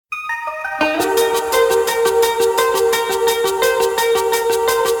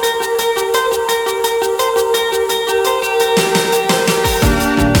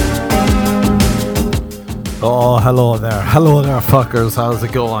Hello there, fuckers. How's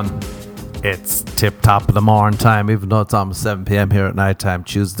it going? It's tip top of the morning time, even though it's almost 7 p.m. here at night time,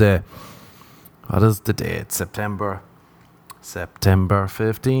 Tuesday. What is the date? September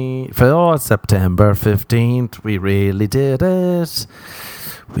 15th. Oh, it's September 15th. We really did it.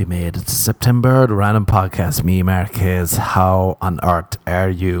 We made it to September. The Random Podcast, me, Marquez. How on earth are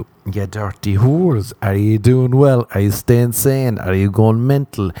you? You dirty whores. Are you doing well? Are you staying sane? Are you going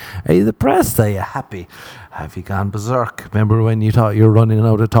mental? Are you depressed? Are you happy? Have you gone berserk? Remember when you thought you were running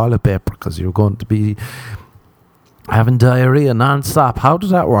out of toilet paper because you were going to be having diarrhea non-stop? How did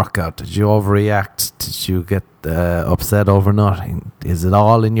that work out? Did you overreact? Did you get upset over nothing? Is it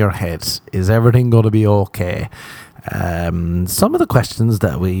all in your head? Is everything going to be okay? Some of the questions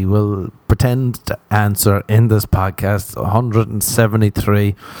that we will pretend to answer in this podcast,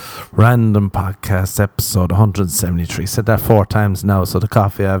 173 Random Podcast episode 173. Said that 4 times now, so the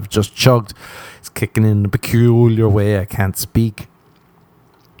coffee I've just chugged is kicking in a peculiar way. I can't speak.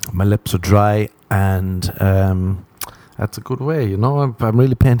 My lips are dry, and that's a good way, you know. I'm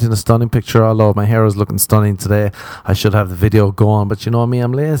really painting a stunning picture, although my hair is looking stunning today. I should have the video going, but you know me,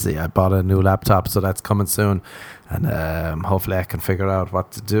 I'm lazy. I bought a new laptop, so that's coming soon, and hopefully I can figure out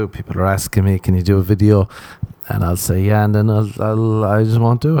what to do. People are asking me, can you do a video? And I'll say yeah, and then I just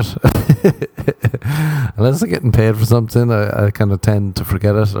won't do it. Unless I'm getting paid for something, I kind of tend to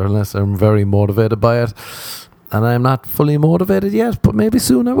forget it, or unless I'm very motivated by it. And I'm not fully motivated yet, but maybe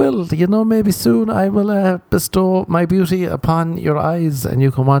soon I will. You know, maybe soon I will bestow my beauty upon your eyes, and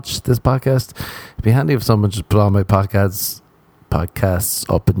you can watch this podcast. It'd be handy if someone just put all my podcasts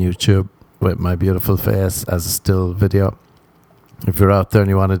up on YouTube with my beautiful face as a still video. If you're out there and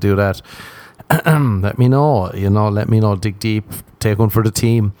you want to do that, let me know. You know, let me know. Dig deep. Take one for the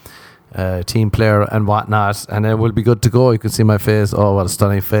team. Team player and whatnot, and it will be good to go. You can see my face. Oh, what a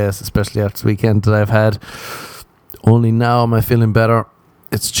stunning face, especially after the weekend that I've had. Only now am I feeling better.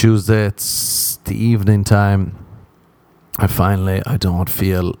 It's Tuesday, it's the evening time. I don't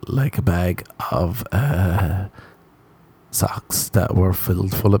feel like a bag of socks that were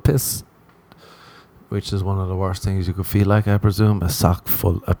filled full of piss, which is one of the worst things you could feel like, I presume. A sock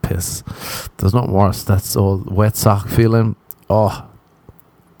full of piss. There's nothing worse. That's all wet sock feeling. Oh,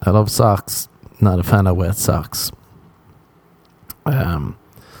 I love socks. Not a fan of wet socks.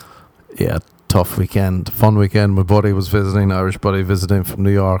 Yeah, tough weekend. Fun weekend. My buddy was visiting, Irish buddy visiting from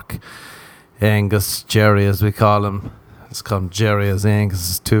New York. Angus, Jerry as we call him. Let's call him Jerry, as Angus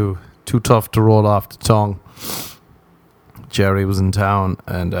is too tough to roll off the tongue. Jerry was in town,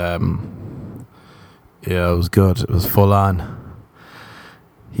 and yeah, it was good. It was full on.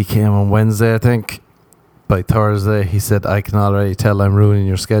 He came on Wednesday, I think. By Thursday, he said, I can already tell I'm ruining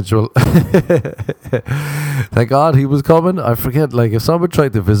your schedule. Thank God he was coming. I forget, like, if someone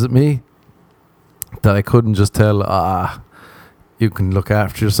tried to visit me, that I couldn't just tell, you can look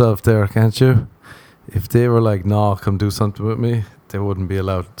after yourself there, can't you? If they were like, no, come do something with me, they wouldn't be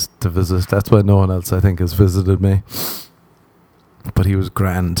allowed to visit. That's why no one else, I think, has visited me. But he was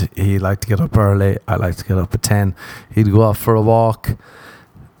grand. He liked to get up early. I like to get up at 10. He'd go off for a walk.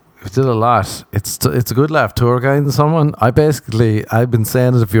 We did a lot. It's a good laugh. Tour guiding someone. I've been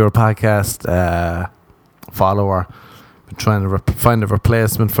saying it, if you're a podcast follower, been trying to find a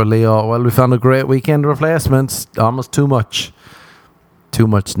replacement for Leo. Well, we found a great weekend replacement. Almost too much.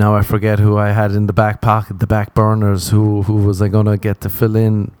 Now I forget who I had in the back pocket, the back burners. Who was I going to get to fill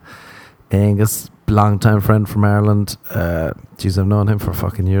in? Angus, long-time friend from Ireland. I've known him for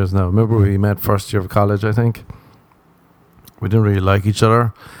fucking years now. Remember we met first year of college, I think. We didn't really like each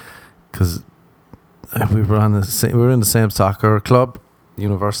other because we were in the same soccer club,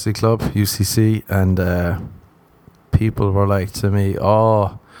 university club, UCC, and people were like to me,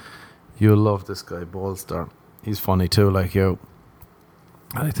 "Oh, you'll love this guy, Bolster. He's funny too, like you."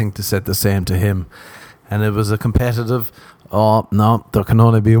 And I think they said the same to him, and it was a competitive. Oh no, there can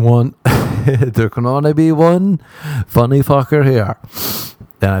only be one. There can only be one funny fucker here.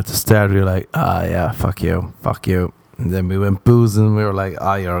 Then at the start, we were like, yeah, fuck you. And then we went boozing. We were like,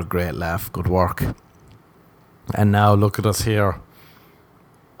 you're a great laugh. Good work. And now look at us here.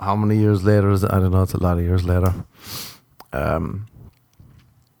 How many years later is it? I don't know. It's a lot of years later. But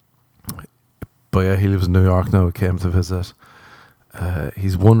yeah, he lives in New York now. He came to visit.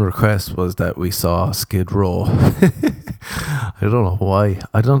 His one request was that we saw Skid Row. I don't know why.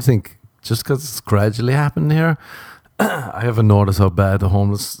 I don't think, just because it's gradually happened here, I haven't noticed how bad the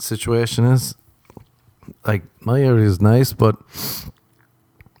homeless situation is. Like, my area is nice, but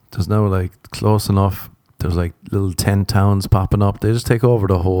there's now, like, close enough. There's, like, little tent towns popping up. They just take over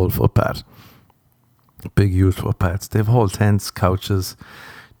the whole footpath. Big, huge footpaths. They have whole tents, couches,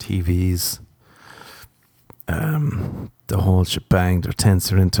 TVs. The whole shebang. Their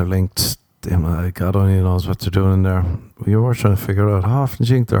tents are interlinked. God only knows what they're doing in there. We were trying to figure out how often do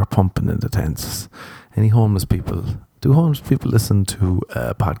you think they're pumping in the tents. Any homeless people? Do homeless people listen to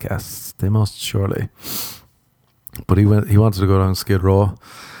podcasts? They must, surely. But he wanted to go down Skid Row.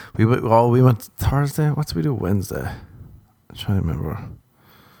 We went Thursday. What did we do Wednesday? I'm trying to remember.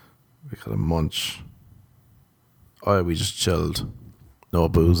 We got a munch. Oh, yeah, we just chilled. No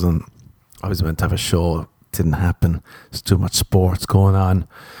boozing. I was meant to have a show. Didn't happen. There's too much sports going on.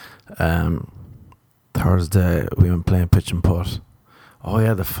 Thursday we went playing pitch and putt. Oh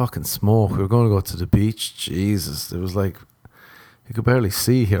yeah, the fucking smoke. We were going to go to the beach. Jesus, it was like you could barely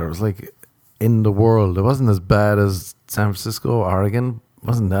see here. It was like in the world. It wasn't as bad as San Francisco, Oregon. It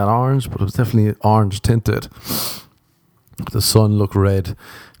wasn't that orange, but it was definitely orange tinted. The sun looked red,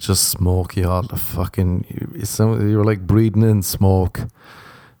 just smoky. All the fucking you were like breathing in smoke.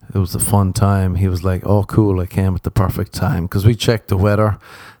 It was a fun time. He was like, oh cool, I came at the perfect time, because we checked the weather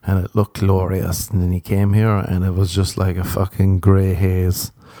and it looked glorious. And then he came here and it was just like a fucking grey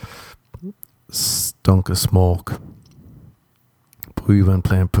haze, stunk of smoke. But we went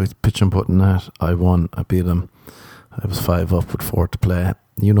playing pitch and putting that. I won. I beat him. I was 5 up with 4 to play.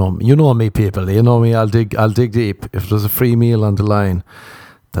 You know me, people. You know me. I'll dig deep. If there's a free meal on the line,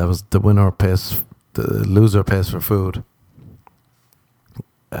 that was the winner pays. The loser pays for food.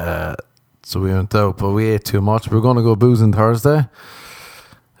 So we went out, but we ate too much. We were going to go boozing Thursday,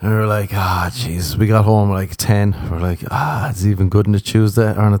 and we were like, jeez. We got home like 10. We're like, it's even good on a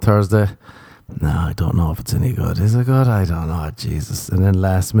Tuesday or on a Thursday. No, I don't know if it's any good. Is it good? I don't know. Jesus. And then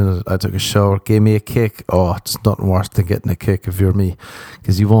last minute, I took a shower, gave me a kick. Oh, it's nothing worse than getting a kick if you're me,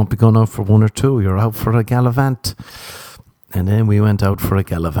 because you won't be going out for 1 or 2. You're out for a gallivant. And then we went out for a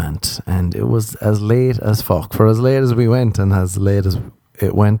gallivant, and it was as late as fuck. For as late as we went and as late as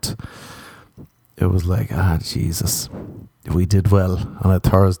it went, it was like, Jesus, we did well on a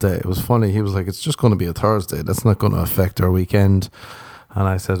Thursday. It was funny. He was like, it's just going to be a Thursday. That's not going to affect our weekend. And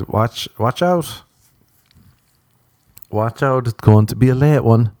I said, watch out. Watch out. It's going to be a late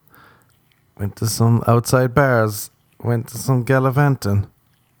one. Went to some outside bars. Went to some gallivanting.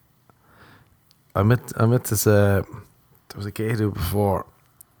 I met this, there was a gay dude before.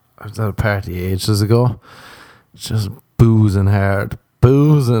 I was at a party ages ago. Just boozing hard.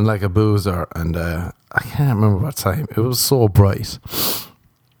 Boozing like a boozer. And I can't remember what time. It was so bright.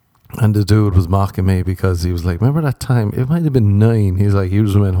 And the dude was mocking me because he was like, remember that time? It might have been 9. He's like, you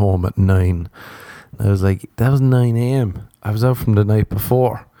just went home at 9. And I was like, that was 9 a.m. I was out from the night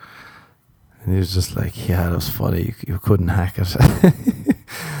before. And he was just like, yeah, that was funny. You couldn't hack it.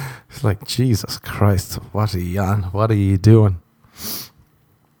 It's like, Jesus Christ, what are you on? What are you doing?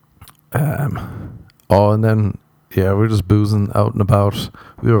 And then, yeah, we were just boozing out and about.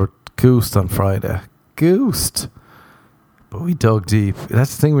 We were goosed on Friday. Goosed. But we dug deep.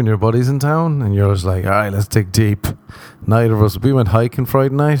 That's the thing when your buddy's in town and you're just like, all right, let's dig deep. Neither of us. We went hiking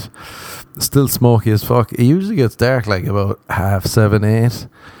Friday night. Still smoky as fuck. It usually gets dark like about 7:30, 8.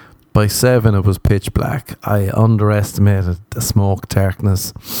 By 7 it was pitch black. I underestimated the smoke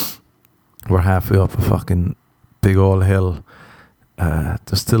darkness. We're halfway up a fucking big old hill.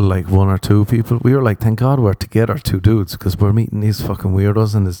 There's still like 1 or 2 people. We were like, thank God we're together, 2 dudes, because we're meeting these fucking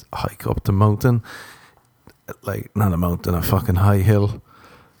weirdos in this hike up the mountain. Like, not a mountain, a fucking high hill.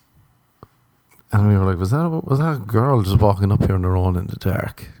 And we were like, was that a girl just walking up here on her own in the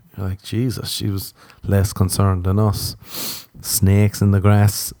dark? You're like, Jesus, she was less concerned than us. Snakes in the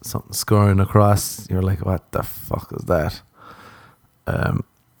grass, something scurrying across. You're like, what the fuck is that?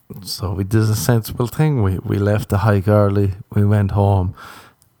 So we did a sensible thing. We left the hike early. We went home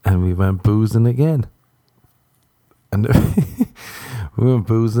and we went boozing again. And we went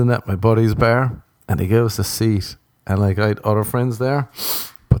boozing at my buddy's bar. And they gave us a seat. And like, I had other friends there,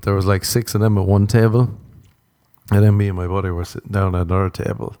 but there was like 6 of them at one table. And then me and my buddy were sitting down at another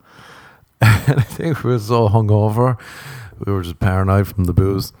table. And I think we were so hungover, we were just paranoid from the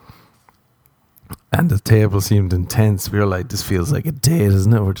booze. And the table seemed intense. We were like, this feels like a date,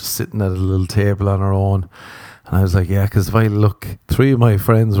 isn't it? We're just sitting at a little table on our own. And I was like, yeah, because if I look, 3 of my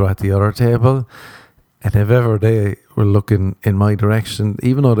friends were at the other table. And if ever they were looking in my direction,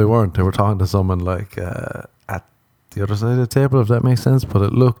 even though they weren't, they were talking to someone like at the other side of the table, if that makes sense. But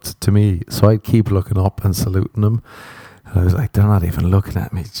it looked to me, so I'd keep looking up and saluting them. And I was like, they're not even looking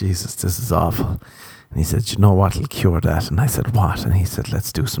at me. Jesus, this is awful. And he said, you know what'll cure that? And I said, what? And he said,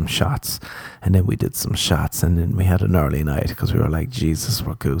 let's do some shots. And then we did some shots, and then we had an early night because we were like, Jesus,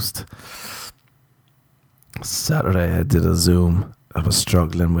 we're goosed. Saturday, I did a Zoom. I was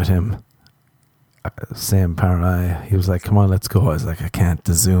struggling with him. same paranoia. He was like, come on, let's go. I was like, I can't,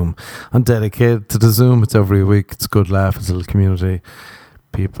 the Zoom. I'm dedicated to the Zoom. It's every week. It's a good laugh. It's a little community.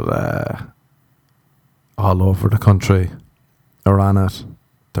 People all over the country are on it.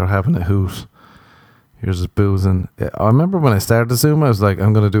 They're having a hoot. You're just boozing. I remember when I started the Zoom, I was like,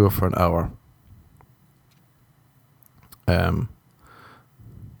 I'm going to do it for an hour.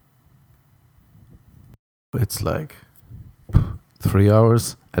 It's like 3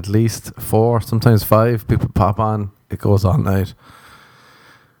 hours, at least 4, sometimes 5. People pop on. It goes all night.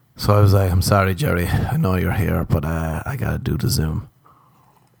 So I was like, I'm sorry, Jerry. I know you're here, but I got to do the Zoom.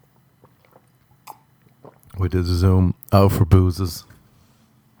 We did the Zoom out for boozes.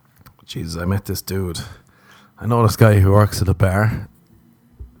 Jesus, I met this dude. I know this guy who works at a bar.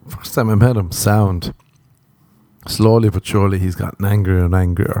 First time I met him, sound. Slowly but surely he's gotten angrier and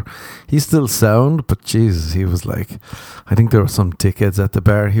angrier. He's still sound, but Jesus, he was like, I think there were some dickheads at the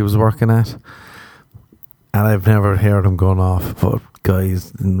bar he was working at. And I've never heard him going off, but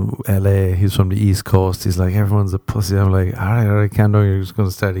guys in LA, he's from the East Coast, he's like, everyone's a pussy. I'm like, alright, calm down, you're just going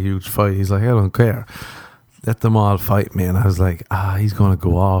to start a huge fight. He's like, I don't care. Let them all fight me. And I was like, he's going to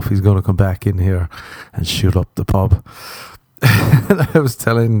go off. He's going to come back in here and shoot up the pub. And I was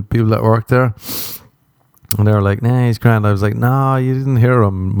telling people that work there, and they were like, nah, he's grand. I was like, nah, you didn't hear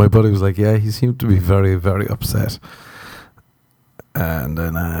him. My buddy was like, yeah, he seemed to be very, very upset. And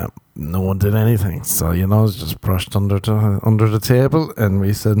then no one did anything. So, it was just brushed under the table. And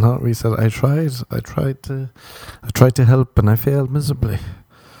we said, no, I tried to help, and I failed miserably.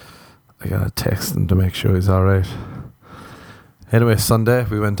 I got to text him to make sure he's all right. Anyway, Sunday,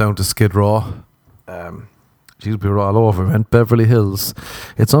 we went down to Skid Row. We were all over. We went Beverly Hills.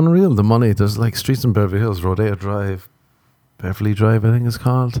 It's unreal, the money. There's like streets in Beverly Hills, Rodeo Drive, Beverly Drive, I think it's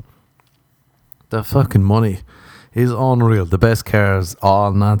called. The fucking money is unreal. The best cars,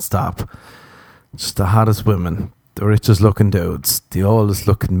 all non-stop. Just the hottest women, the richest looking dudes, the oldest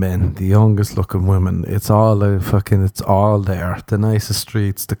looking men, the youngest looking women. It's all it's all there. The nicest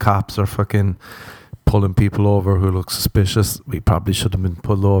streets. The cops are fucking pulling people over who look suspicious. We probably should have been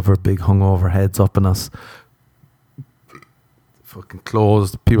pulled over. Big hungover heads up on us. Fucking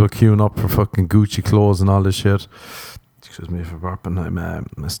clothes, people queuing up for fucking Gucci clothes and all this shit. Excuse me for burping.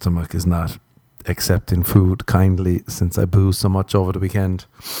 My stomach is not accepting food kindly since I boozed so much over the weekend.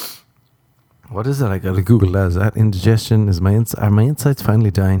 What is it? I gotta Google that. Is that indigestion? Are my insides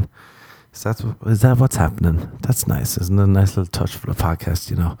finally dying? Is that what's happening? That's nice, isn't it? A nice little touch for the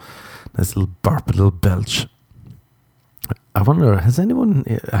podcast, Nice little burp, a little belch. I wonder, has anyone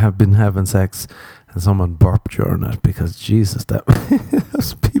have been having sex and someone burped during it? Because Jesus, that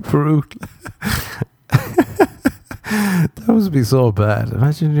must be brutal. That must be so bad.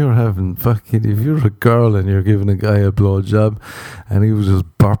 Imagine you're having if you're a girl and you're giving a guy a blowjob and he was just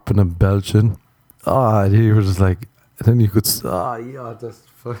burping and belching. And you were just like, and then you could, that's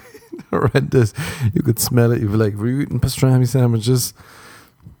fucking horrendous. You could smell it. You'd be like, were you eating pastrami sandwiches?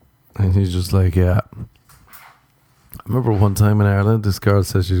 And he's just like, yeah. I remember one time in Ireland, this girl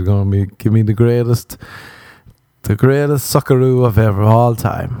said she's going to give me the greatest suckaroo of all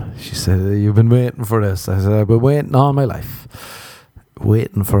time. She said, you've been waiting for this. I said, I've been waiting all my life.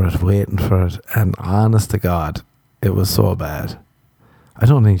 Waiting for it. And honest to God, it was so bad. I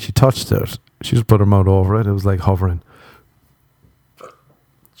don't think she touched it. She just put her mouth over it. It was like hovering.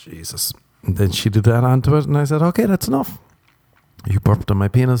 Jesus. And then she did that onto it, and I said, okay, that's enough. You burped on my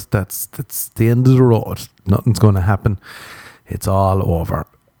penis. That's the end of the road. Nothing's going to happen. It's all over.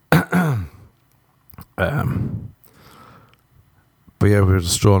 But yeah, we were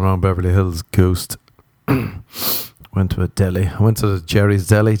just strolling around Beverly Hills, goosed. Went to a deli. I went to the Jerry's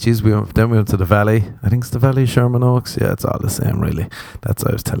Deli. Jeez, we went to the Valley. I think it's the Valley, Sherman Oaks. Yeah, it's all the same, really. That's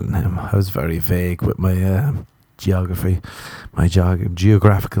what I was telling him. I was very vague with my geography, my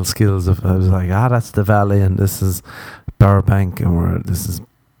geographical skills. I was like, that's the Valley, and this is Burbank, and this is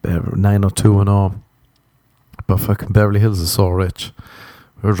 90210. But fucking Beverly Hills is so rich.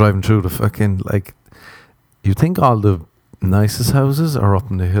 We were driving through the fucking, you think all the nicest houses are up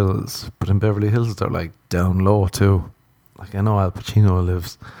in the hills, but in Beverly Hills they're like down low too. Like, I know Al Pacino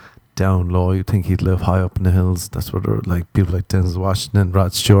lives down low. You'd think he'd live high up in the hills. That's where they're like people like Denzel Washington,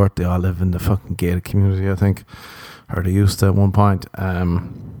 Rod Stewart, they all live in the fucking gated community, I think. Or they used to at one point.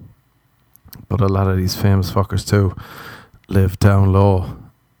 But a lot of these famous fuckers too live down low.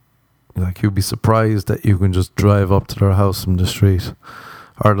 Like, you'd be surprised that you can just drive up to their house from the street.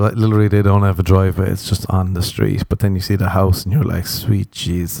 Or like, literally they don't have a driveway, it's just on the street. But then you see the house and you're like, sweet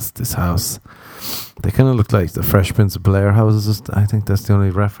Jesus, this house. They kind of look like the Fresh Prince of Bel-Air houses. I think that's the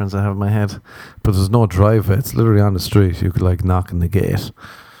only reference I have in my head. But there's no driveway, it's literally on the street. You could like knock on the gate,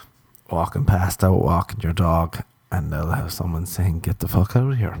 walking past out walking your dog, and they'll have someone saying, "Get the fuck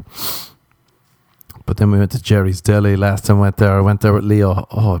out of here." But then we went to Jerry's Deli last time. I went there with Leo.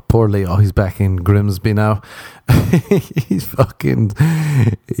 Oh, poor Leo. He's back in Grimsby now. He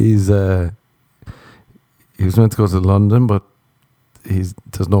was meant to go to London, but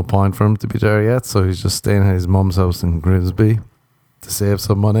there's no point for him to be there yet, so he's just staying at his mum's house in Grimsby to save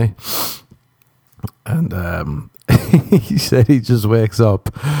some money. And he said he just wakes up,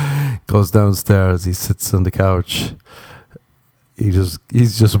 goes downstairs, he sits on the couch.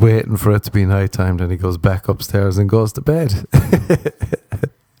 He's just waiting for it to be night time. Then he goes back upstairs and goes to bed.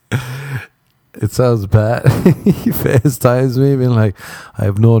 It sounds bad. He FaceTimes me being like, "I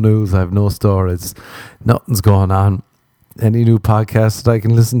have no news, I have no stories, nothing's going on. Any new podcasts that I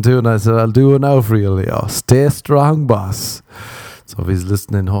can listen to?" And I said, "I'll do it now for you, Leo. Stay strong, boss." So if he's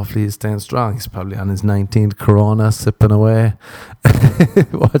listening, hopefully he's staying strong. He's probably on his 19th Corona, sipping away,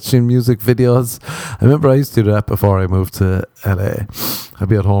 watching music videos. I remember I used to do that before I moved to LA. I'd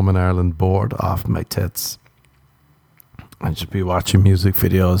be at home in Ireland, bored off my tits. I'd just be watching music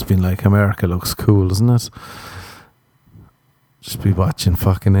videos, being like, "America looks cool, doesn't it?" Just be watching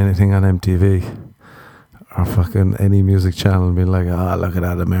fucking anything on MTV. Or fucking any music channel and being like, "Oh, look at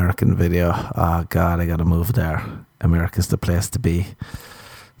that American video. Oh, God, I gotta move there. America's the place to be."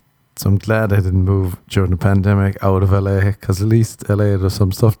 So I'm glad I didn't move during the pandemic out of LA, because at least LA there's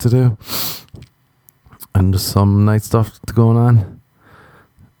some stuff to do. And there's some night stuff going on.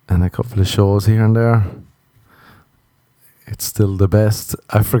 And a couple of shows here and there. It's still the best.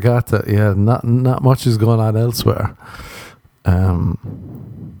 I forgot that, yeah, not much is going on elsewhere.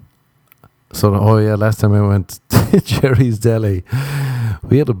 Last time I went to Jerry's Deli,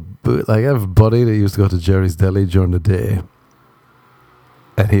 we had I have a buddy that used to go to Jerry's Deli during the day,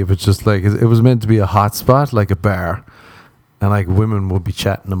 and he was just like, it was meant to be a hot spot, like a bar, and like women would be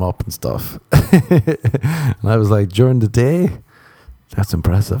chatting him up and stuff. And I was like, during the day, that's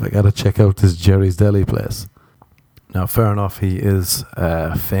impressive. I gotta check out this Jerry's Deli place. Now, fair enough, he is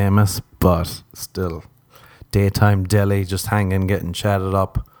famous, but still, daytime deli, just hanging, getting chatted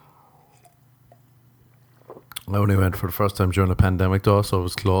up. I only went for the first time during the pandemic though, so it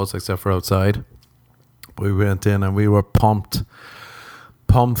was closed except for outside. We went in and we were pumped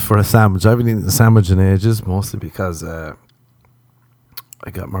for a sandwich. I haven't eaten a sandwich in ages, mostly because I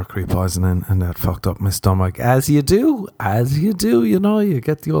got mercury poisoning and that fucked up my stomach. As you do, you know, you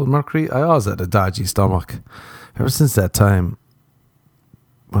get the old mercury. I always had a dodgy stomach. Ever since that time,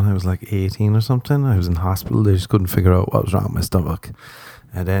 when I was like 18 or something, I was in hospital. They just couldn't figure out what was wrong with my stomach.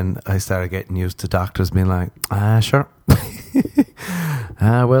 And then I started getting used to doctors being like, sure.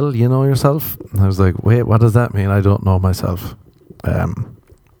 Well, you know yourself. And I was like, wait, what does that mean? I don't know myself. I'm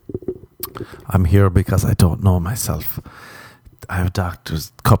here because I don't know myself. I have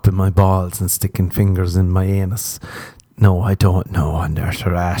doctors cupping my balls and sticking fingers in my anus. No, I don't know. And they're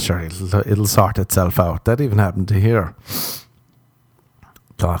sure, it'll sort itself out. That even happened to here.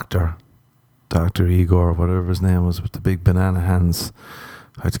 Dr. Igor, whatever his name was, with the big banana hands.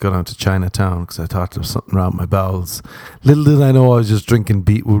 I had to go down to Chinatown because I thought there was something wrong with my bowels. Little did I know I was just drinking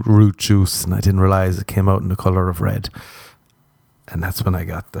beetroot juice, and I didn't realize it came out in the colour of red. And that's when I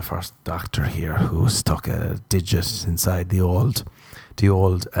got the first doctor here who stuck a digit inside the old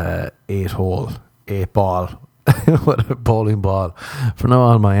 8-ball, what a bowling ball. For now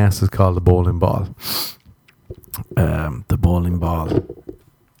on, my ass is called the bowling ball. The bowling ball.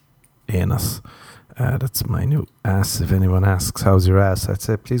 Anus. That's my new ass. If anyone asks, how's your ass? I'd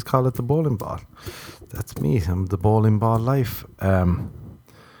say, please call it the bowling ball. That's me. I'm the bowling ball life. But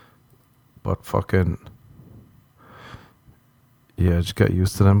fucking, yeah, just got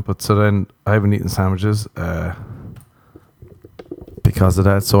used to them. But so then I haven't eaten sandwiches because of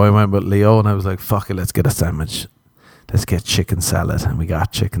that. So I went with Leo and I was like, fuck it, let's get a sandwich. Let's get chicken salad. And we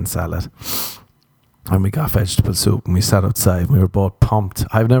got chicken salad. And we got vegetable soup. And we sat outside. And we were both pumped.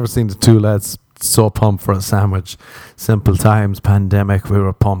 I've never seen the two lads so pumped for a sandwich. Simple times, pandemic, we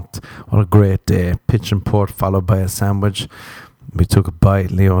were pumped. What a great day. Pitch and port followed by a sandwich. We took a bite.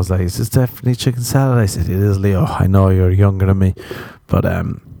 Leo was like, is this definitely chicken salad? I said, it is, Leo. I know you're younger than me, but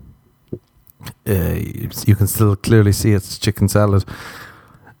you can still clearly see it's chicken salad.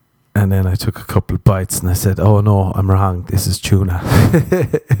 And then I took a couple of bites and I said, oh no, I'm wrong, this is tuna.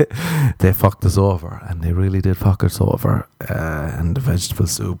 They fucked us over, and they really did fuck us over. And the vegetable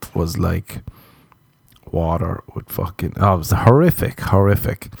soup was like water with fucking, it was horrific.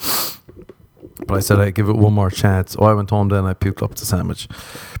 But I said I'd give it one more chance. I went home then, I puked up the sandwich.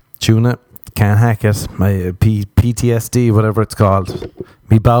 Tuna, can't hack it. My PTSD, whatever it's called.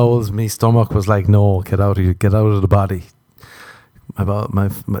 Me bowels, me stomach was like, no, get out of the body.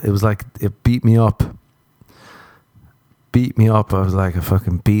 It was like it beat me up. I was like a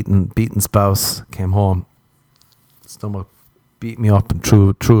fucking beaten spouse. Came home, stomach beat me up and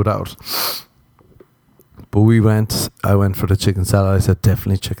threw it out. But I went for the chicken salad. I said,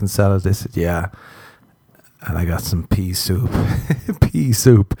 definitely chicken salad. They said, yeah. And I got some pea soup. Pea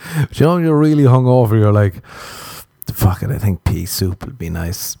soup. But you know, when you're really hungover, you're like, fuck it, I think pea soup would be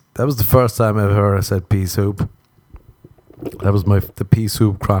nice. That was the first time I've ever said pea soup. That was the Pea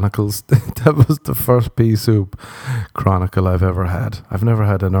Soup Chronicles. That was the first Pea Soup Chronicle I've ever had. I've never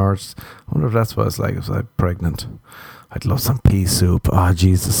had an urge. I wonder if that's what it's like if I was pregnant. I'd love some pea soup. Oh,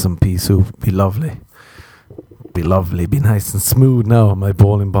 Jesus, some pea soup. Be lovely. Be lovely. Be nice and smooth now. My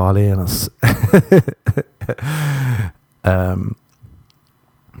bowling ball anus.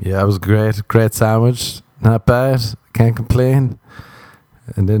 Yeah, it was great. Great sandwich. Not bad. Can't complain.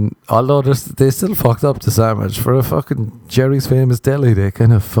 And then, although they still fucked up the sandwich for a fucking Jerry's Famous Deli, they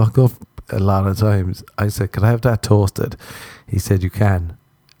kind of fuck up a lot of times. I said, "Could I have that toasted?" He said, "You can."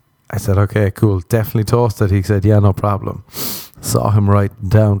 I said, "Okay, cool, definitely toasted." He said, "Yeah, no problem." Saw him write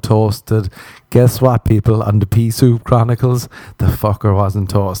down toasted. Guess what, people? On the Pea Soup Chronicles, the fucker wasn't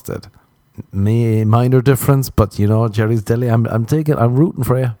toasted. Minor difference, but you know, Jerry's Deli. I'm rooting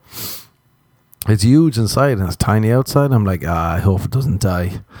for you. It's huge inside and it's tiny outside. I'm like, I hope it doesn't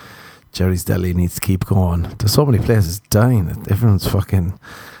die. Jerry's Deli needs to keep going. There's so many places dying. Everyone's fucking...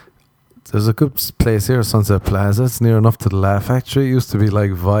 There's a good place here, Sunset Plaza. It's near enough to the Laugh Factory. It used to be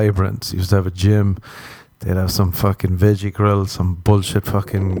like vibrant. It used to have a gym. They'd have some fucking veggie grill, some bullshit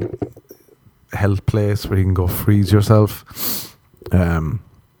fucking health place where you can go freeze yourself. Some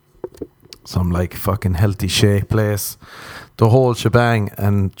like fucking healthy shake place. The whole shebang.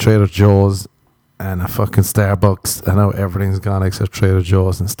 And Trader Joe's. And a fucking Starbucks. I know everything's gone except Trader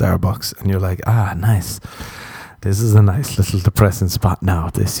Joe's and Starbucks. And you're like, nice. This is a nice little depressing spot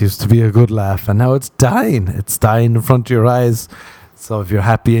now. This used to be a good laugh. And now it's dying. It's dying in front of your eyes. So if you're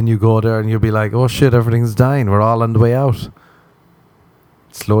happy and you go there and you'll be like, oh shit, everything's dying. We're all on the way out.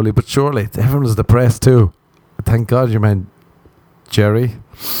 Slowly but surely. Everyone's depressed too. But thank God your man Jerry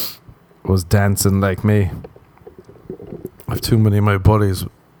was dancing like me. I have too many of my buddies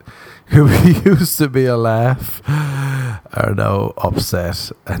who used to be a laugh are now upset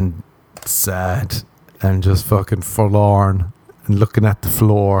and sad and just fucking forlorn and looking at the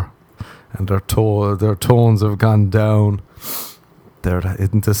floor, and their tones have gone down. They're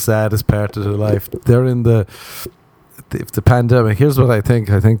in the saddest part of their life. They're in the pandemic. Here's what I think.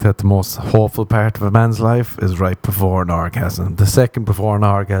 I think that the most hopeful part of a man's life is right before an orgasm. The second before an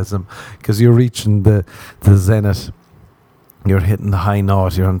orgasm, because you're reaching the zenith. You're hitting the high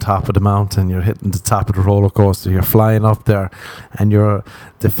note, you're on top of the mountain, you're hitting the top of the roller coaster, you're flying up there, and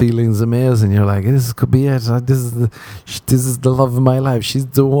the feeling's amazing. You're like, this could be it. This is the love of my life. She's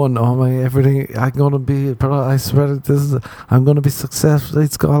the one. Oh my, everything. I'm gonna be. I swear, I'm gonna be successful.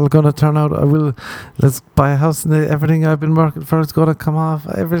 It's all gonna turn out. Let's buy a house, and everything I've been working for is gonna come off.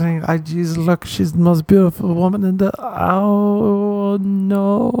 Everything. Jesus, look, she's the most beautiful woman in the. Oh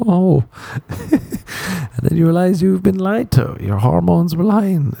no! And then you realize you've been lied to. Your hormones were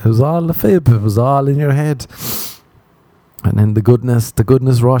lying. It was all a fib. It was all in your head. And then the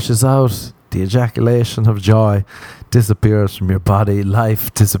goodness rushes out. The ejaculation of joy disappears from your body.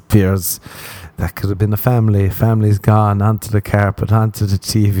 Life disappears. That could have been a family. Family's gone onto the carpet, onto the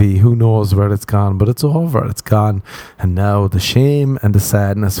TV. Who knows where it's gone, but it's over. It's gone. And now the shame and the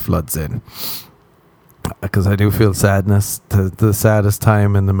sadness floods in. Because I do feel sadness. The saddest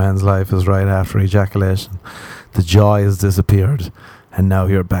time in the man's life is right after ejaculation. The joy has disappeared, and now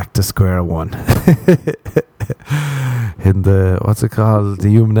you're back to square one. In the, what's it called? The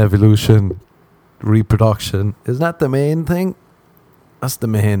human evolution, reproduction. Isn't that the main thing? What's the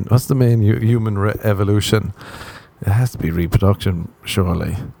main human evolution? It has to be reproduction,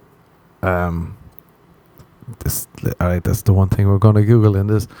 surely. Alright, that's the one thing we're going to Google in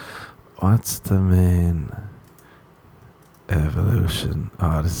this. What's the main evolution?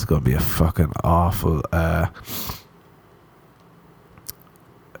 Oh, this is going to be a fucking awful...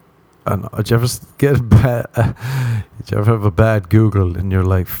 And did you ever have a bad Google and you're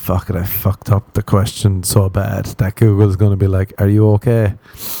like, fuck it, I fucked up the question so bad that Google's going to be like, are you okay?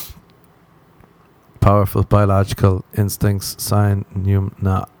 Powerful biological instincts, sign,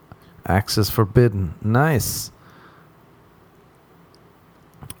 no. Access forbidden. Nice.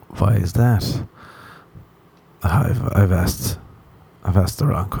 Why is that? I've asked the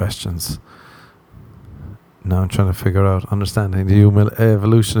wrong questions. Now I'm trying to figure out understanding the human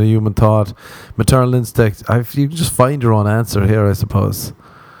evolution of human thought, maternal instinct. You can just find your own answer here, I suppose.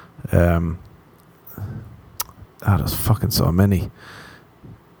 there's fucking so many.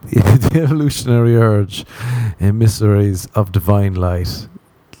 The evolutionary urge in Mysteries of Divine Light.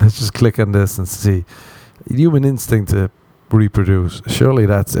 Let's just click on this and see. Human instinct to reproduce. Surely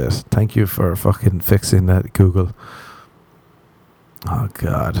that's it. Thank you for fucking fixing that, Google. Oh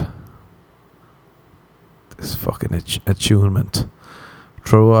God. This fucking attunement.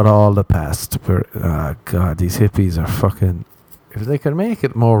 Throw out all the past. God, these hippies are fucking... If they can make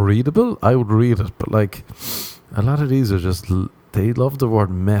it more readable, I would read it. But like, a lot of these are just... They love the word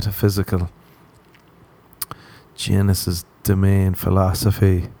metaphysical. Genesis, domain,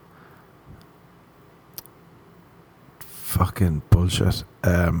 philosophy. Fucking bullshit.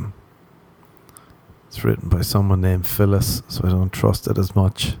 It's written by someone named Phyllis, so I don't trust it as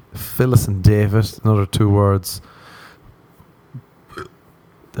much. Phyllis and David, another 2 words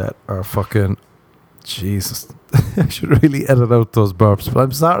that are fucking... Jesus. I should really edit out those burps, but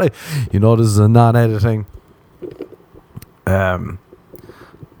I'm sorry. You know, this is a non-editing. Oh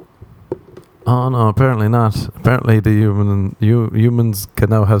no, apparently not. Apparently the humans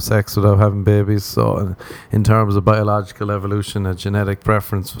can now have sex without having babies. So in terms of biological evolution, a genetic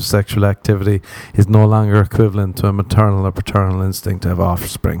preference for sexual activity is no longer equivalent to a maternal or paternal instinct to have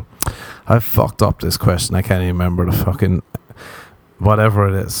offspring. I've fucked up this question. I can't even remember the fucking... Whatever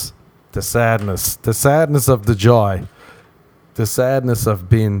it is. The sadness of the joy. The sadness of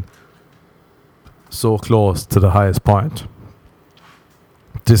being so close to the highest point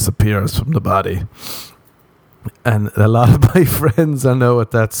disappears from the body. And a lot of my friends are now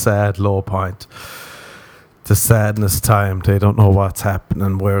at that sad low point. The sadness time. They don't know what's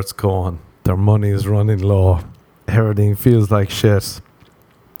happening, where it's going. Their money is running low. Everything feels like shit.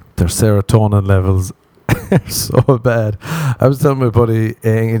 Their serotonin levels are so bad. I was telling my buddy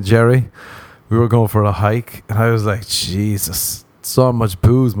Jerry, we were going for a hike, and I was like, Jesus, so much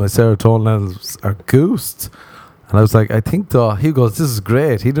booze, my serotonin levels are goosed. And I was like, I think though, he goes, this is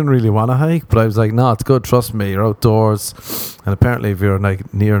great. He didn't really want to hike, but I was like, no, it's good, trust me, you're outdoors. And apparently if you're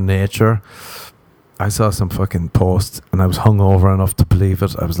like near nature, I saw some fucking post and I was hungover enough to believe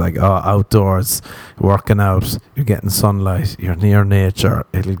it. I was like, oh, outdoors, working out, you're getting sunlight, you're near nature,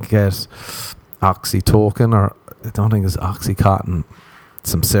 it'll get oxytocin, or I don't think it's oxycontin,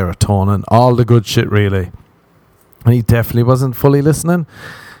 some serotonin, all the good shit really. And he definitely wasn't fully listening.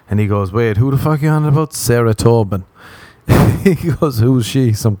 And he goes, wait, who the fuck are you on about? Sarah Tobin. He goes, who's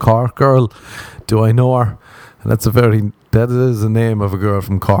she? Some Cork girl? Do I know her? And that is the name of a girl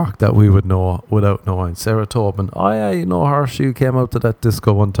from Cork that we would know without knowing. Sarah Tobin. Oh yeah, you know her. She came out to that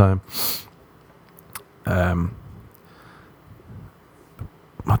disco one time.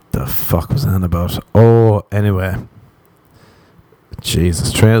 What the fuck was that about? Oh, anyway.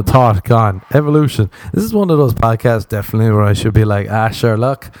 Jesus, train of thought gone. Evolution. This is one of those podcasts definitely where I should be like,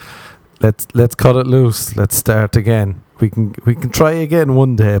 Sherlock, let's cut it loose. Let's start again. We can try again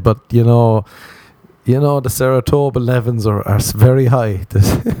one day, but you know the serotonin levels are very high. The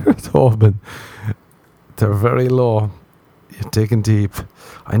serotonin, they're very low. You're digging deep.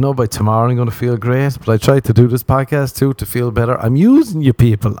 I know by tomorrow I'm going to feel great, but I tried to do this podcast too to feel better. I'm using you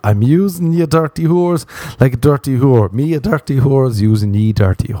people. I'm using you dirty whores like a dirty whore. Me a dirty whore is using ye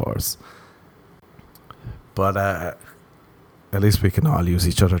dirty whores. But at least we can all use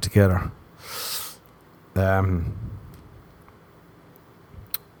each other together. What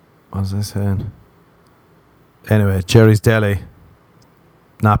was I saying? Anyway, Jerry's Deli.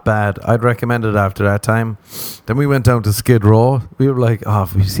 Not bad. I'd recommend it after that time. Then we went down to Skid Row. We were like,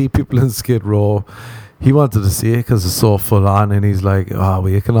 if we see people in Skid Row, he wanted to see it because it's so full on, and he's like,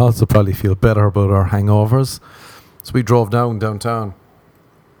 we can also probably feel better about our hangovers. So we drove downtown.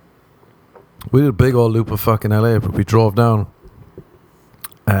 We did a big old loop of fucking LA, but we drove down.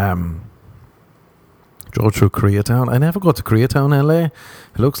 Drove through Koreatown. I never go to Koreatown, LA.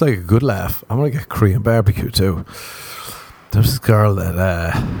 It looks like a good laugh. I'm going to get Korean barbecue too. There's this girl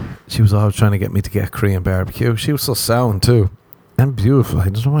that she was always trying to get me to get Korean barbecue. She was so sound too and beautiful. I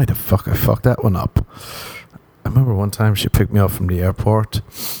don't know why the fuck I fucked that one up. I remember one time she picked me up from the airport.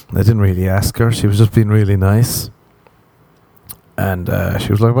 I didn't really ask her. She was just being really nice. And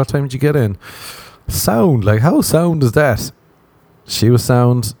she was like, what time did you get in? Sound. Like, how sound is that? She was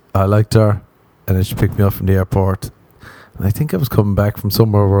sound. I liked her. And then she picked me up from the airport. And I think I was coming back from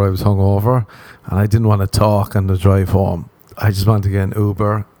somewhere where I was hungover. And I didn't want to talk on the drive home. I just wanted to get an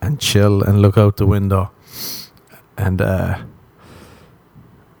Uber and chill and look out the window. And I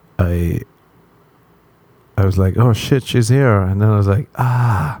was like, oh shit, she's here. And then I was like,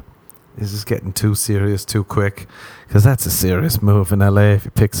 this is getting too serious too quick. Because that's a serious move in LA. If he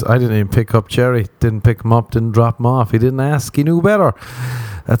I didn't even pick up Jerry. Didn't pick him up, didn't drop him off. He didn't ask, he knew better.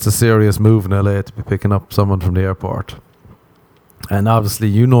 That's a serious move in LA to be picking up someone from the airport. And obviously,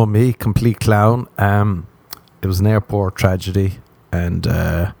 you know me, complete clown. It was an airport tragedy, and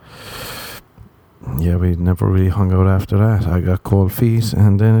yeah, we never really hung out after that. I got cold feet,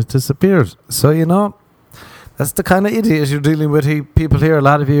 and then it disappeared. So, you know, that's the kind of idiot you're dealing with. People here, a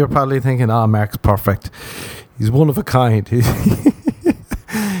lot of you are probably thinking, Mark's perfect. He's one of a kind.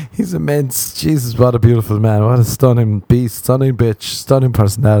 He's immense. Jesus, what a beautiful man. What a stunning beast, stunning bitch, stunning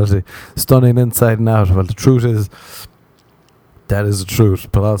personality, stunning inside and out. Well, the truth is, that is the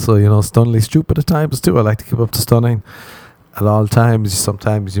truth. But also, you know, stunningly stupid at times too. I like to keep up to stunning at all times.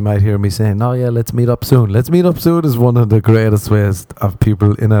 Sometimes you might hear me saying, oh yeah, let's meet up soon. Let's meet up soon is one of the greatest ways of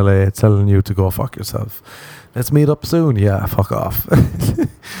people in LA telling you to go fuck yourself. Let's meet up soon. Yeah, fuck off.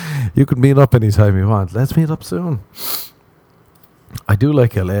 You can meet up anytime you want. Let's meet up soon. I do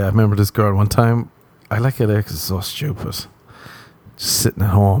like LA. I remember this girl one time. I like LA because it's so stupid. Just sitting at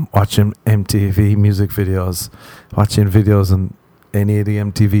home watching MTV music videos, watching videos on any of the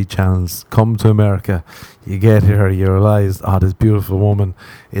MTV channels. Come to America, you get here, you realise, this beautiful woman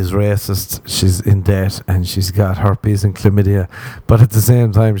is racist, she's in debt, and she's got herpes and chlamydia, but at the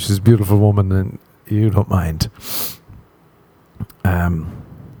same time she's a beautiful woman and you don't mind.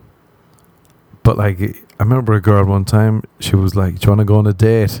 But like, I remember a girl one time, she was like, do you want to go on a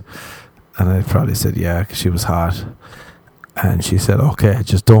date? And I probably said yeah, because she was hot. And she said, okay,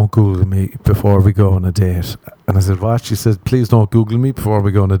 just don't Google me before we go on a date. And I said, what? She said, please don't Google me before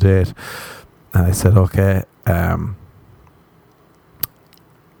we go on a date. And I said, okay. And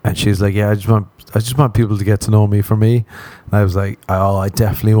she's like, yeah, I just want people to get to know me for me. And I was like, oh, I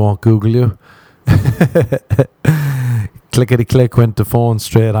definitely won't Google you. Clickety click, went the phone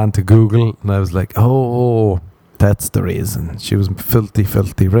straight onto Google. And I was like, oh, that's the reason. She was filthy,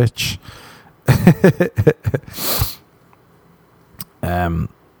 filthy rich.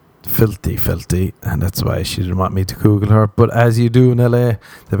 Filthy, and that's why she didn't want me to Google her. But as you do in LA,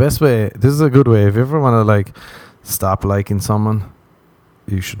 the best way, this is a good way, if you ever want to like stop liking someone,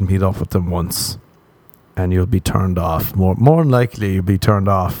 you should meet up with them once and you'll be turned off. More than likely you'll be turned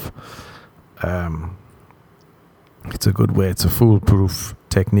off. It's a good way, it's a foolproof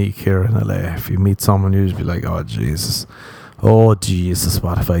technique here in LA. If you meet someone, you just be like, oh Jesus,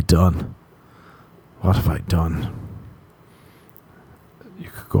 what have I done? You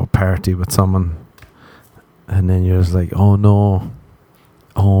could go party with someone and then you're just like, oh no,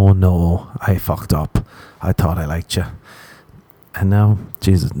 I fucked up. I thought I liked you. And now,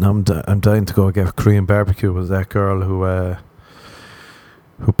 Jesus, now I'm dying to go get Korean barbecue with that girl who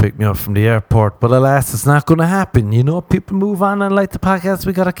picked me up from the airport. But alas, it's not going to happen. You know, people move on, and like the podcast,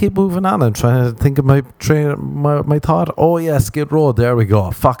 we got to keep moving on. I'm trying to think of my thought. Oh yeah, Skid Row, there we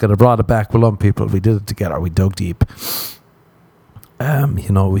go. Fuck it, I brought it back. Well, people, we did it together. We dug deep. You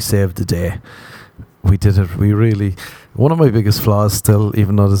know, we saved the day. We did it. We really, one of my biggest flaws still,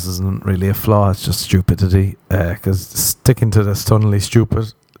 even though this isn't really a flaw, it's just stupidity, because sticking to this stunningly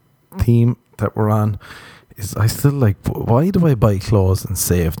stupid theme that we're on is, I still like, why do I buy clothes and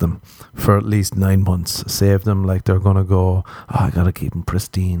save them for at least 9 months? Save them like they're going to go, I gotta keep them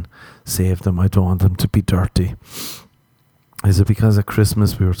pristine. Save them, I don't want them to be dirty. Is it because at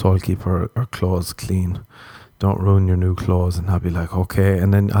Christmas we were told keep our clothes clean? Don't ruin your new clothes. And I'll be like, okay.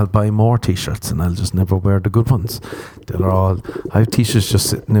 And then I'll buy more t-shirts and I'll just never wear the good ones. I have t-shirts just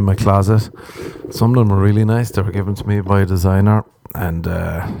sitting in my closet. Some of them are really nice. They were given to me by a designer. And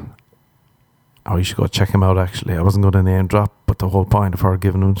you should go check him out, actually. I wasn't going to name drop, but the whole point of her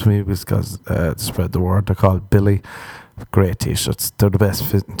giving them to me was because to spread the word. They're called Billy. Great t-shirts. They're the best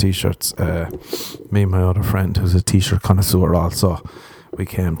fitting t-shirts. Me and my other friend, who's a t-shirt connoisseur also, we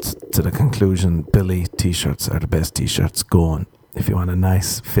came to the conclusion Billy t-shirts are the best t-shirts going. If you want a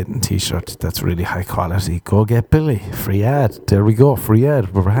nice fitting t-shirt that's really high quality, go get Billy. Free ad. There we go. Free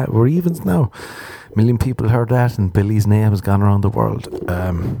ad. We're evens now. 1 million people heard that and Billy's name has gone around the world.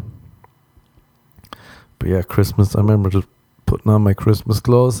 But yeah, Christmas, I remember just putting on my Christmas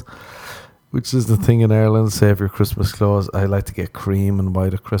clothes, which is the thing in Ireland. Save your Christmas clothes. I like to get cream and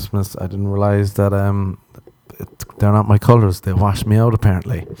white at Christmas. I didn't realise that they're not my colours. They wash me out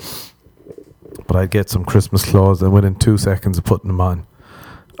apparently. But I'd get some Christmas clothes and within 2 seconds of putting them on,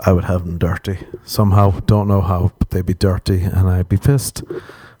 I would have them dirty. Somehow, don't know how, but they'd be dirty and I'd be pissed.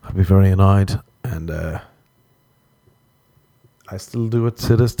 I'd be very annoyed. And I still do it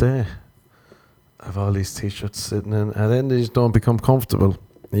to this day. I have all these t-shirts sitting in and then they just don't become comfortable.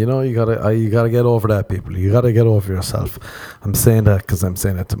 You know, you gotta get over that, people. You gotta get over yourself. I'm saying that because I'm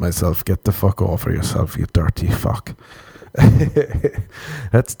saying it to myself. Get the fuck over yourself, you dirty fuck.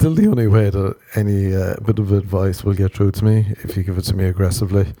 That's still the only way that any bit of advice will get through to me, if you give it to me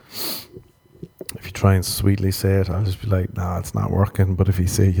aggressively. If you try and sweetly say it, I'll just be like, nah, it's not working. But if you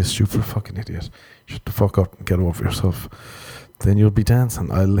say, you stupid fucking idiot, shut the fuck up and get over yourself, then you'll be dancing.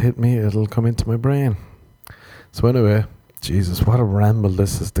 It'll come into my brain. So anyway, Jesus, what a ramble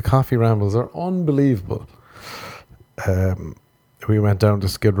this is. The coffee rambles are unbelievable. We went down to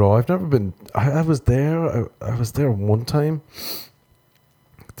Skid Row. I've never been. I was there. I was there one time.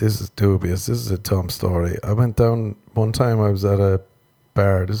 This is dubious. This is a dumb story. I went down one time. I was at a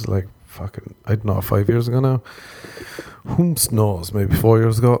bar. This is like fucking, I don't know, 5 years ago now. Who knows? Maybe 4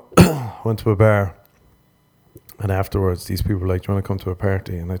 years ago. Went to a bar. And afterwards, these people were like, do you want to come to a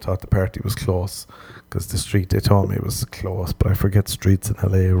party? And I thought the party was close, because the street they told me was close. But I forget streets in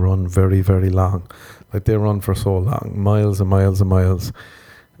LA run very, very long. Like, they run for so long. Miles and miles and miles.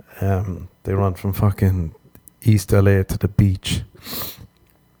 They run from fucking East LA to the beach.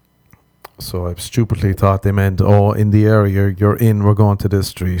 So I stupidly thought they meant, oh, in the area you're in, we're going to this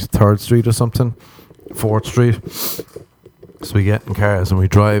street. 3rd Street or something. 4th Street. So we get in cars and we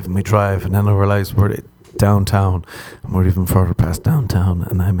drive. And then I realised we're downtown, and we're even further past downtown,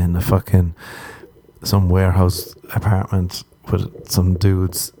 and I'm in some warehouse apartment with some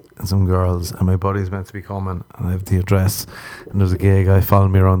dudes and some girls, and my buddy's meant to be coming, and I have the address, and there's a gay guy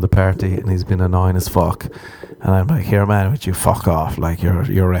following me around the party, and he's been annoying as fuck, and I'm like, here man, would you fuck off, like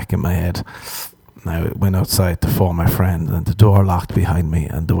you're wrecking my head. And I went outside to phone my friend, and the door locked behind me,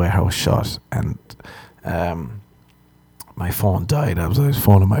 and the warehouse shut, and my phone died. I was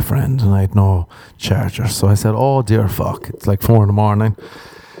phoning my friend and I had no charger. So I said, oh dear fuck, it's like 4 a.m.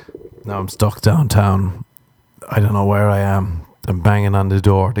 Now I'm stuck downtown. I don't know where I am. I'm banging on the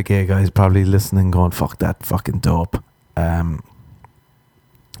door. The gay guy's probably listening going, fuck that fucking dope. So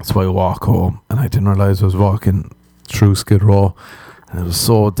I walk home, and I didn't realise I was walking through Skid Row, and it was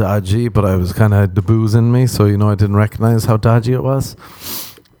so dodgy, but I was kind of had the booze in me, so I didn't recognise how dodgy it was.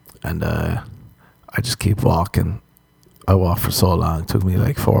 And I just keep walking. I walked for so long. It took me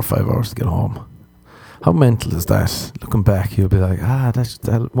like 4 or 5 hours to get home. How mental is that? Looking back, you'll be like,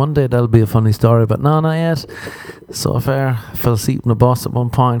 one day that'll be a funny story, but no, not yet. So fair. I fell asleep in the bus at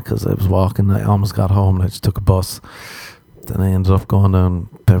one point because I was walking. I almost got home and I just took a bus. Then I ended up going down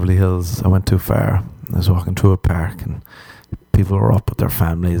Beverly Hills. I went too far. I was walking through a park and people were up with their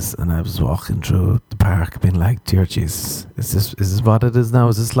families, and I was walking through the park being like, dear Jesus, is this what it is now?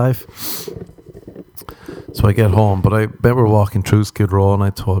 Is this life? So I get home, but I remember walking through Skid Row, and I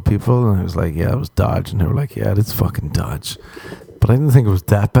told people, and I was like, yeah, it was Dodge, and they were like, yeah, it's fucking Dodge. But I didn't think it was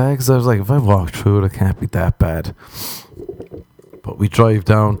that bad, because I was like, if I walk through it, it can't be that bad. But we drive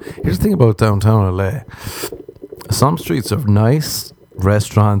down. Here's the thing about downtown LA. Some streets are nice,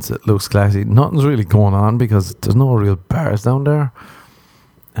 restaurants, it looks classy. Nothing's really going on because there's no real bars down there.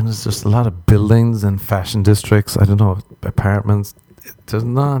 And there's just a lot of buildings and fashion districts, I don't know, apartments. There's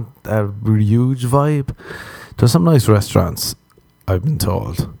not a huge vibe. There's some nice restaurants, I've been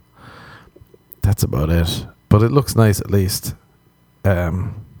told. That's about it. But it looks nice at least. But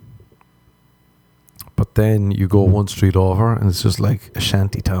then you go one street over and it's just like a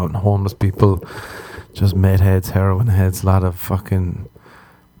shanty town. Homeless people, just med heads, heroin heads, a lot of fucking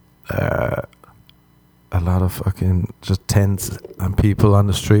just tents and people on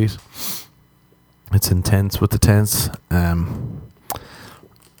the street. It's intense with the tents.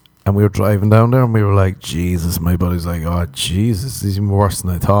 And we were driving down there and we were like, Jesus, my buddy's like, oh Jesus, this is even worse than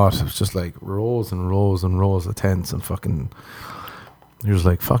I thought. It was just like rows and rows and rows of tents and fucking, he was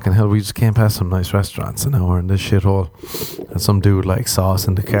like, fucking hell, we just came past some nice restaurants and now we're in this shithole. And some dude like saw us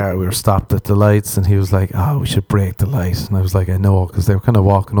in the car. We were stopped at the lights and he was like, we should break the light. And I was like, I know, because they were kind of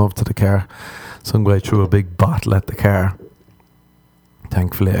walking over to the car. Some guy threw a big bottle at the car.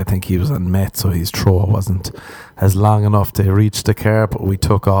 Thankfully, I think he was on meth, so his throw wasn't as long enough to reach the car, but we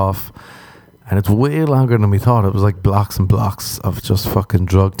took off. And it's way longer than we thought. It was like blocks and blocks of just fucking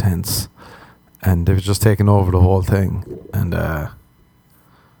drug tents. And they were just taking over the whole thing. And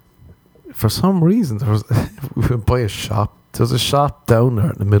for some reason, we went by a shop. There's a shop down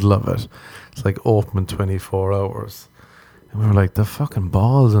there in the middle of it. It's like open 24 hours. And we were like, the fucking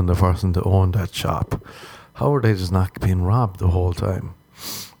balls in the person to own that shop. How are they just not being robbed the whole time?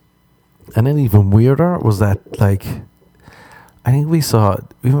 And then even weirder was that, like, I think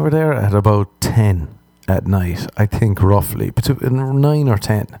we were there at about 10 at night, I think roughly, between 9 or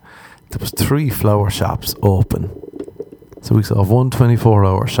 10. There was 3 flower shops open. So we saw one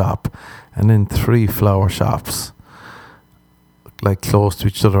 24-hour shop and then 3 flower shops, like close to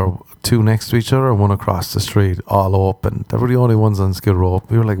each other, 2 next to each other, 1 across the street, all open. They were the only ones on Skid Row.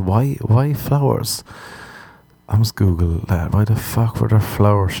 We were like, why flowers? I must Google that. Why the fuck were there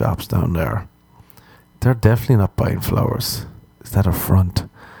flower shops down there? They're definitely not buying flowers. Is that a front?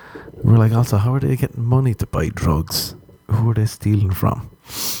 We were like, also, how are they getting money to buy drugs? Who are they stealing from?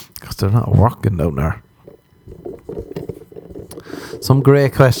 Because they're not working down there. Some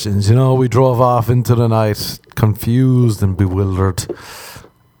great questions. We drove off into the night, confused and bewildered.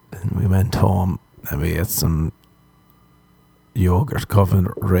 And we went home and we ate some yogurt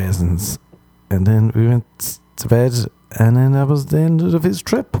covered raisins. And then we went to bed, and then that was the end of his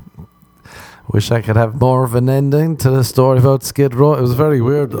trip. Wish I could have more of an ending to the story about Skid Row. It was very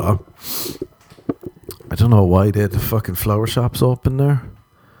weird though. I don't know why they had the fucking flower shops open there.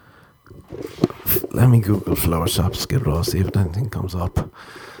 Let me Google flower shop Skid Row, see if anything comes up,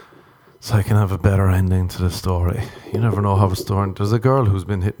 so I can have a better ending to the story. You never know how a story. There's a girl who's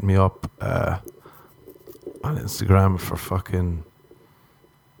been hitting me up on Instagram for fucking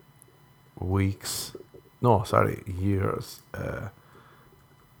weeks. No, sorry, years. And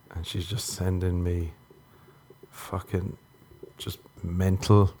she's just sending me fucking just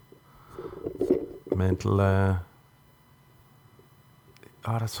mental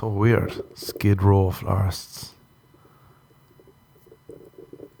that's so weird. Skid Row florists.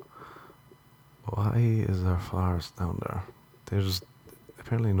 Why is there flowers down there? They're just,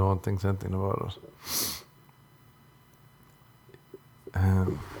 apparently no one thinks anything about it.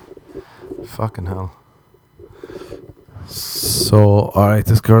 Fucking hell. So, alright,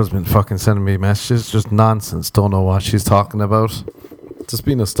 this girl's been fucking sending me messages, just nonsense, don't know what she's talking about. Just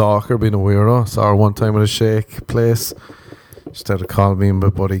being a stalker, being a weirdo. Saw her one time at a shake place. She started calling me and my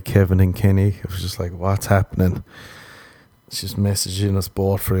buddy Kevin and Kenny. It was just like, what's happening? She's messaging us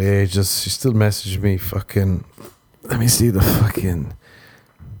both for ages. She still messaged me fucking, let me see the fucking,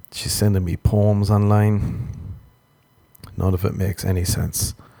 she's sending me poems online. None of it makes any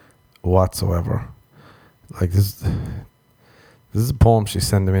sense whatsoever. Like this is a poem she's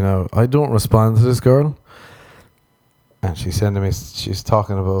sending me now. I don't respond to this girl. And she's sending me, she's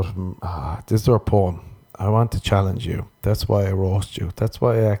talking about, this is her poem. I want to challenge you. That's why I roast you. That's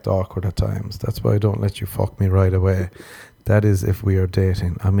why I act awkward at times. That's why I don't let you fuck me right away. That is if we are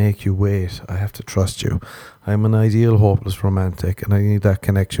dating. I make you wait. I have to trust you. I'm an ideal hopeless romantic, and I need that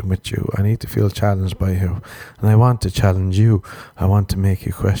connection with you. I need to feel challenged by you, and I want to challenge you. I want to make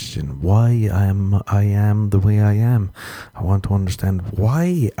you question why I am the way I am. I want to understand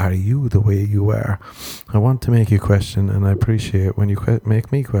why are you the way you are. I want to make you question, and I appreciate when you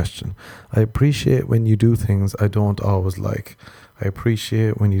make me question. I appreciate when you do things I don't always like. I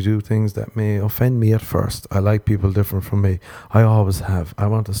appreciate when you do things that may offend me at first. I like people different from me. I always have. I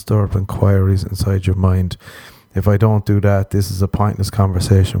want to stir up inquiries inside your mind. If I don't do that, this is a pointless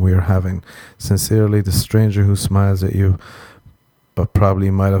conversation we are having. Sincerely, the stranger who smiles at you, but probably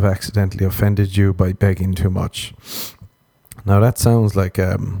might have accidentally offended you by begging too much. Now that sounds like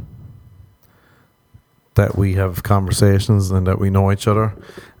that we have conversations and that we know each other,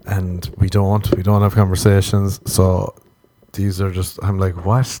 and we don't have conversations. So these are just, I'm like,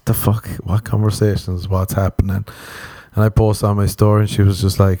 what the fuck? What conversations? What's happening? And I posted on my story, and she was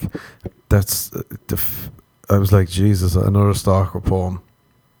just like, I was like, Jesus, another stalker poem.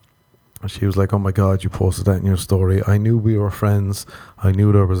 And she was like, oh my God, you posted that in your story. I knew we were friends. I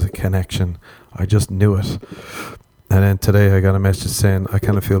knew there was a connection. I just knew it. And then today I got a message saying, I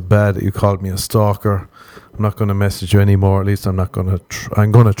kind of feel bad that you called me a stalker. I'm not going to message you anymore. At least I'm not going to.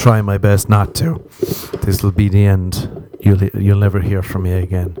 I'm going to try my best not to. This will be the end. You'll never hear from me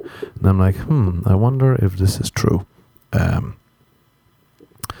again. And I'm like, I wonder if this is true. And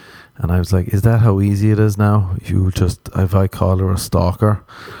I was like, is that how easy it is now? If I call her a stalker,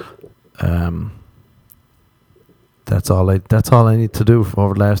 that's all I need to do for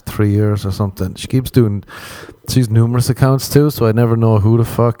over the last 3 years or something. She's numerous accounts too, so I never know who the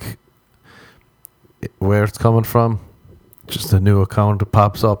fuck, where it's coming from. Just a new account that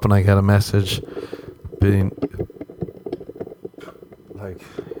pops up and I get a message being like,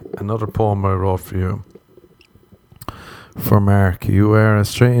 another poem I wrote for you. For Mark, you are a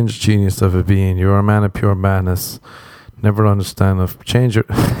strange genius of a being. You are a man of pure madness. Never understand of change your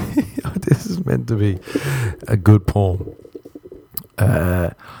this is meant to be a good poem.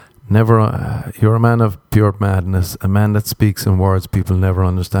 You're a man of pure madness, a man that speaks in words people never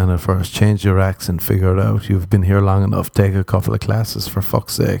understand at first. Change your accent, figure it out. You've been here long enough. Take a couple of classes, for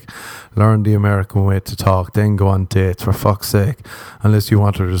fuck's sake. Learn the American way to talk, then go on dates, for fuck's sake. Unless you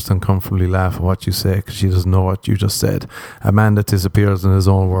want her to just uncomfortably laugh at what you say, because she doesn't know what you just said. A man that disappears in his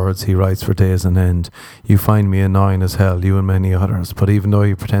own words, he writes for days on end. You find me annoying as hell, you and many others. But even though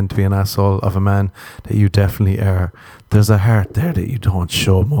you pretend to be an asshole of a man that you definitely are, there's a heart there that you don't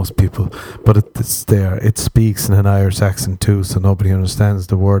show most people, but it's there. it speaks in an Irish accent too, so nobody understands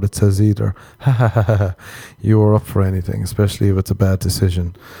the word it says either. Ha ha ha ha. You are up for anything, especially if it's a bad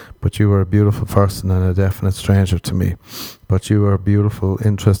decision. But you are a beautiful person and a definite stranger to me. But you are a beautiful,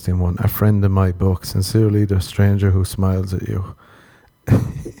 interesting one, a friend in my book. Sincerely, the stranger who smiles at you.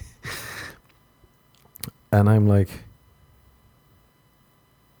 And I'm like,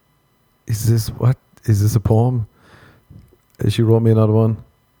 is this a poem? She wrote me another one.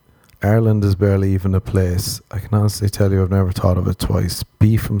 Ireland is barely even a place. I can honestly tell you I've never thought of it twice.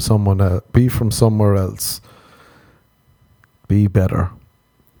 Be from somewhere else. Be better.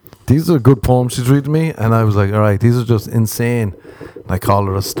 These are good poems she's reading me, and I was like, alright, these are just insane. And I call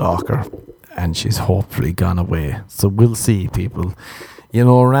her a stalker, and she's hopefully gone away. So we'll see, people. You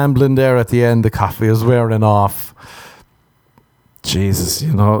know, rambling there at the end, the coffee is wearing off. Jesus,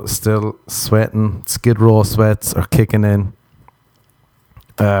 you know, still sweating. Skid Row sweats are kicking in.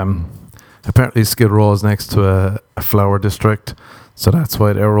 Apparently Skid Row is next to a flower district, so that's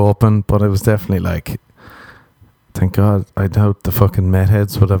why they're open. But it was definitely like, thank God, I doubt the fucking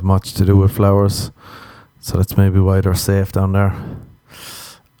meatheads would have much to do with flowers, so that's maybe why they're safe down there.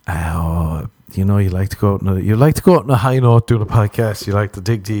 You know, you like to go out on a high note doing a podcast. You like to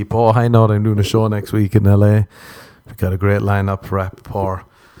dig deep. Oh, high note, I'm doing a show next week in LA. We've got a great lineup for Rappaport,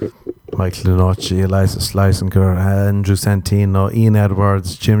 Michael Lenoci, Eliza Schlesinger, Andrew Santino, Ian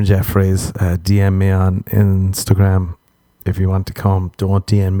Edwards, Jim Jeffries. DM me on Instagram if you want to come. Don't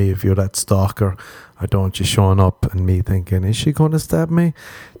DM me if you're that stalker. I don't want you showing up and me thinking, is she going to stab me?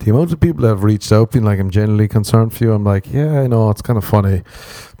 The amount of people that have reached out being like, I'm genuinely concerned for you. I'm like, yeah, I know, it's kind of funny.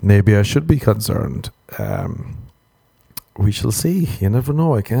 Maybe I should be concerned. We shall see. You never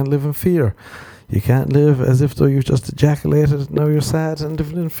know. I can't live in fear. You can't live as if though you've just ejaculated, now you're sad and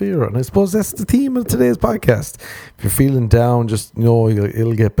living in fear. And I suppose that's the theme of today's podcast. If you're feeling down, just know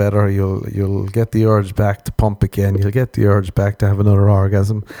it'll get better. You'll get the urge back to pump again. You'll get the urge back to have another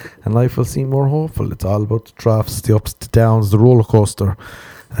orgasm. And life will seem more hopeful. It's all about the troughs, the ups, the downs, the roller coaster.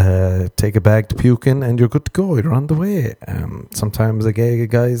 Take a bag to puke in and you're good to go. You're on the way. Sometimes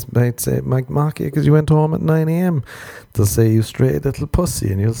guys might mock you because you went home at 9 a.m. They'll say, you stray little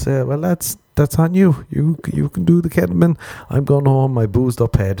pussy. And you'll say, well, that's on you. You can do the ketamine. I'm going home, my boozed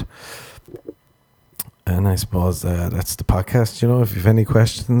up head. And I suppose that's the podcast. You know, if you have any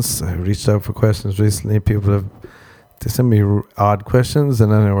questions, I reached out for questions recently. People they send me odd questions,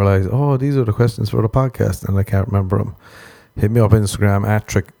 and then I realize, oh, these are the questions for the podcast, and I can't remember them. Hit me up Instagram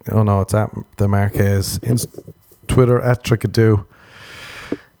it's at the Marquez. Twitter at Trickadoo.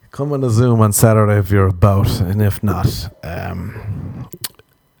 Come on a Zoom on Saturday if you're about, and if not,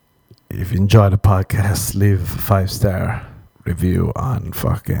 if you enjoy the podcast, leave a 5-star review on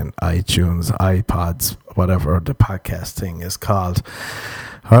fucking iTunes, iPods, whatever the podcast thing is called.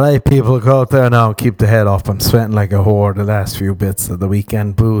 Alright, people, go out there now and keep the head up. I'm sweating like a whore. The last few bits of the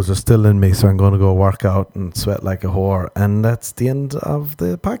weekend booze are still in me, so I'm going to go work out and sweat like a whore. And that's the end of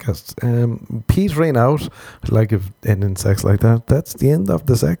the podcast. Pete ran out, like if ending sex like that. That's the end of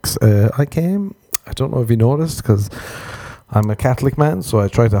the sex. I don't know if you noticed, because I'm a Catholic man, so I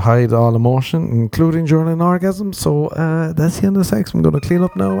try to hide all emotion, including during an orgasm. So that's the end of sex. I'm going to clean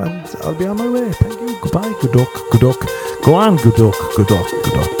up now, and I'll be on my way. Thank you. Goodbye. Good duck. Go on. Good duck. Good duck.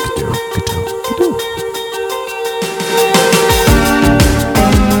 Good duck. Good duck. Good duck.